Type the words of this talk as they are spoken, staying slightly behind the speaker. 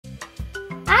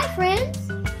friends.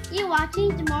 You're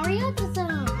watching the Mario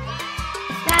Zone.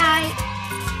 Bye.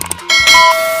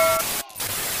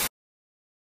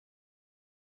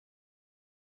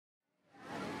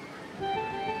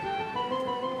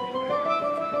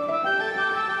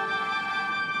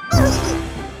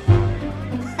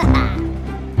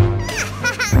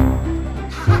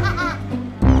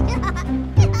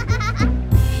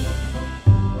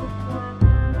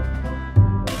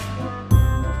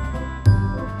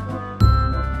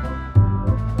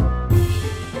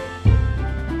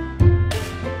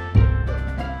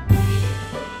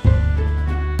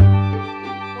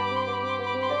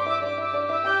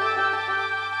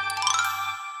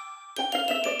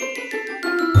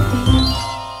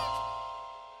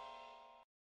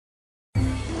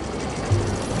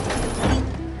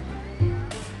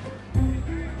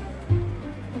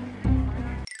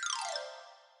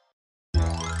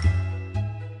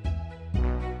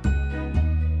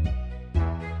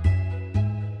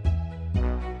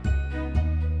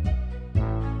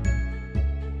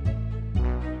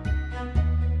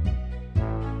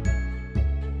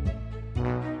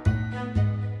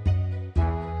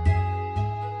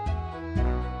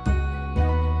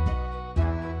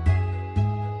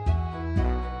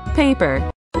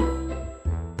 Paper.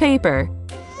 Paper.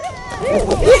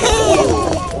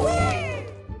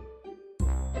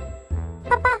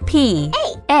 P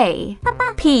A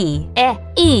P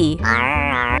E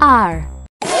R.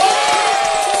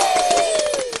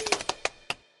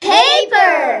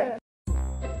 Paper.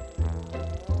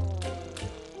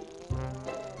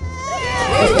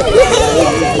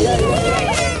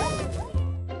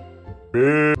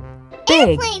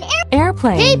 Big.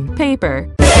 Airplane. Paper.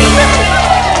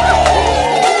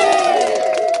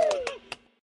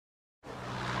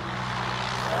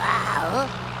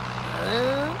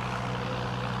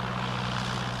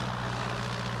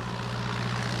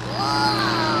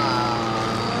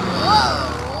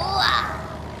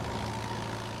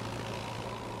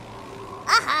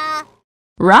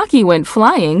 Rocky went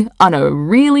flying on a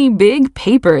really big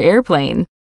paper airplane.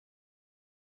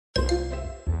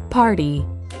 Party.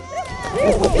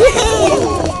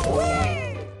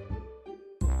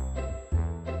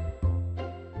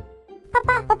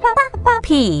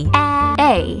 P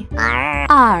A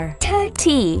R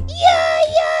T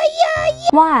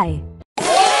Y.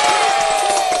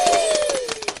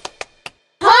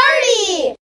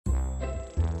 Party.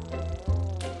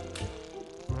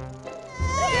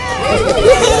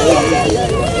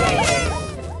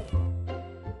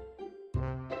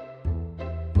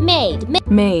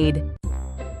 Made.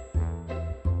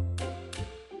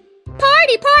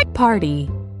 Party.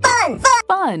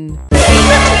 Fun.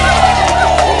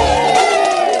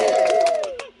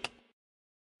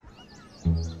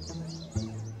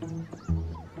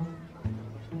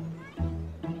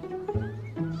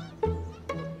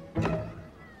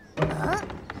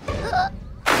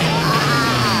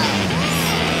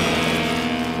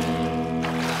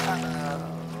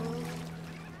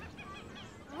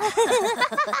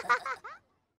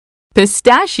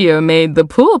 Pistachio made the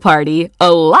pool party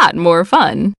a lot more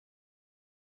fun.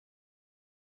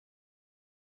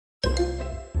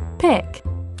 Pick.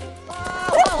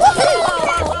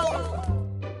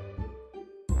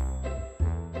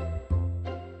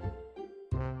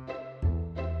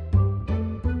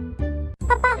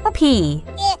 P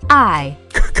I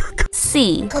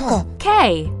C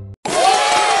K.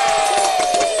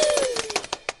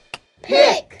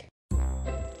 Pick.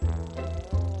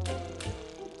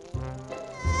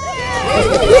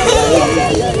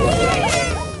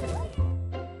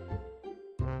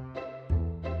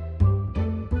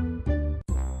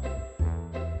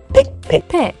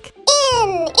 Pick.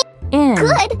 In.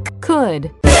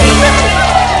 Could.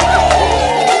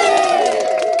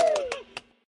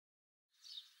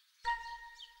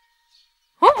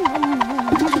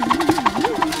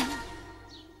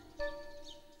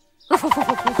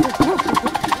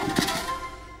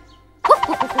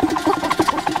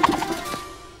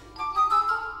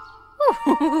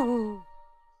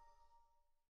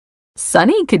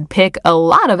 Sunny could pick a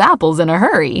lot of apples in a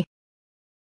hurry.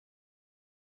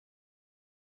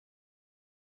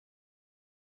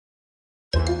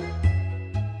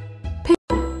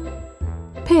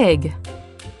 Pig.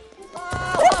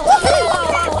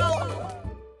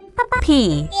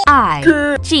 P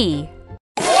I G.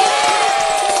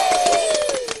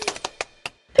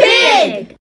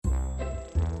 Pig.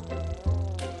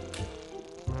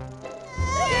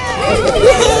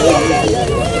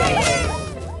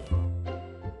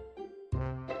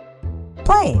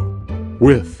 Play.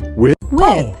 With.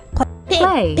 Play.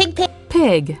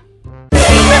 Pig.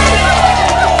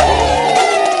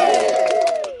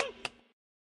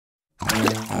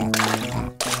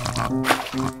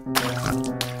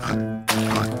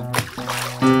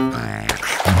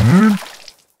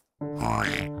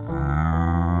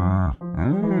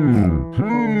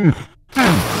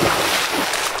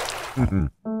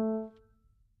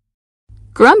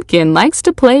 Grumpkin likes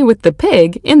to play with the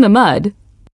pig in the mud.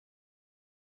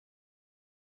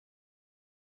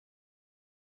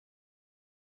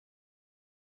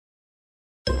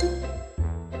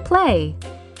 Play.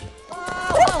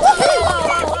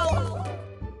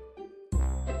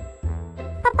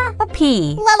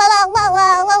 P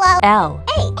L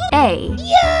A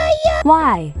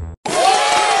Y.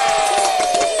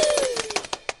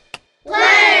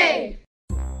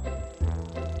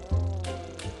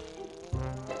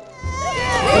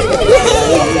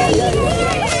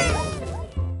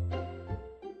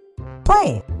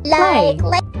 Play! Play.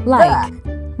 Like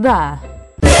the.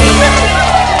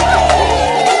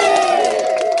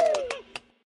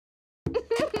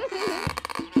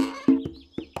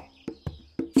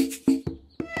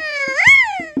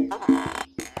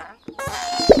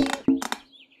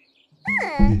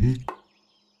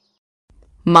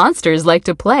 Monsters like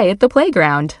to play at the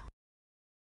playground.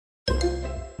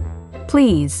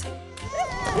 Please.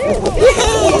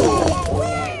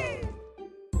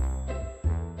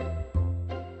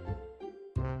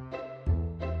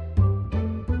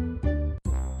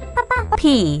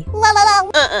 P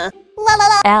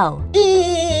L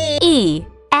E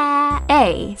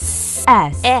A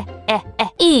S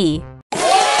E.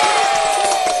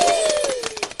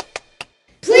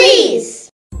 Please!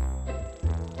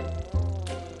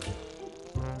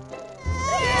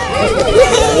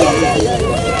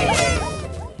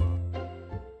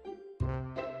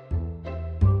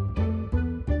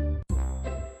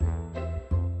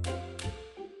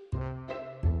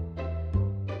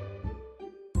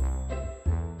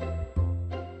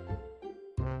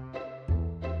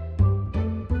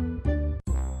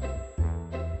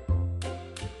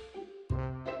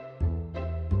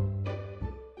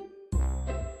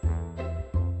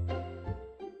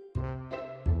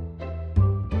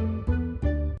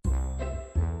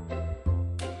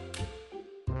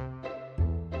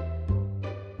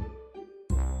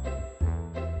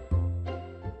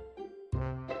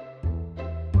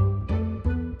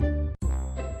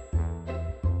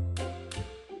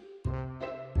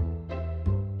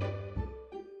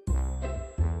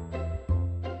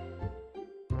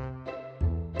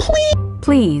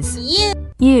 Please.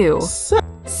 You.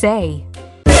 Say.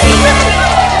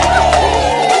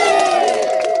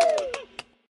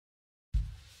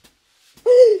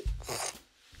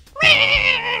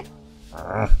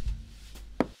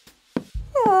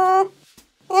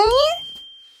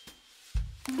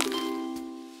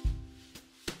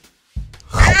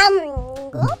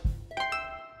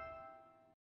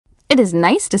 It is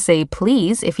nice to say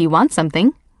please if you want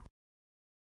something.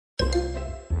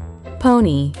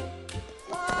 Pony.